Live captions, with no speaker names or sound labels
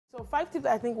So 5 tips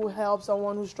I think will help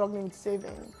someone who's struggling with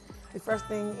saving. The first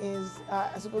thing is,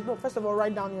 first of all,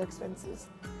 write down your expenses.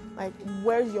 Like,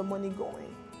 where's your money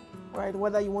going, right?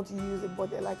 Whether you want to use a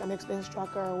budget, like an expense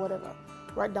tracker or whatever,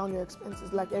 write down your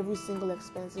expenses, like every single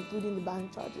expense, including the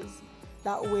bank charges.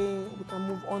 That way, we can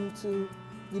move on to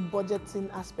the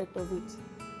budgeting aspect of it.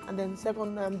 And then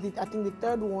second, I think the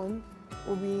third one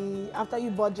will be, after you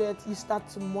budget, you start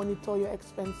to monitor your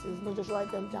expenses, not just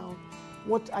write them down.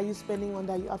 What are you spending on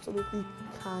that you absolutely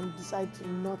can decide to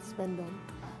not spend on?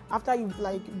 After you've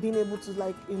been able to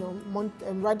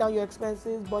write down your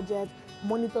expenses, budget,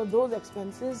 monitor those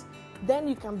expenses, then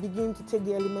you can begin to take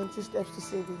the elementary steps to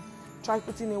saving. Try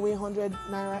putting away 100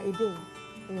 naira a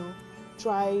day.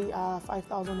 Try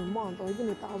 5,000 a month or even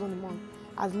 1,000 a month,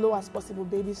 as low as possible,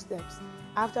 baby steps.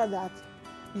 After that,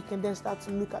 you can then start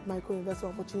to look at micro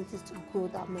investment opportunities to grow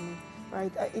that money,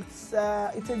 right? It's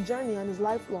a journey and it's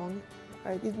lifelong,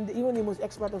 right? Even the most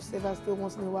expert of savers still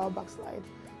once in a while backslide.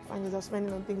 Find yourself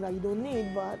spending on things that you don't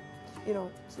need, but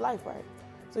it's life, right?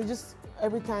 So just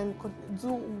every time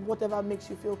do whatever makes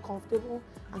you feel comfortable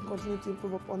and continue to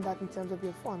improve upon that in terms of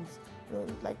your funds.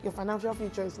 Like your financial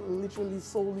future is literally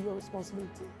solely your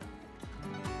responsibility.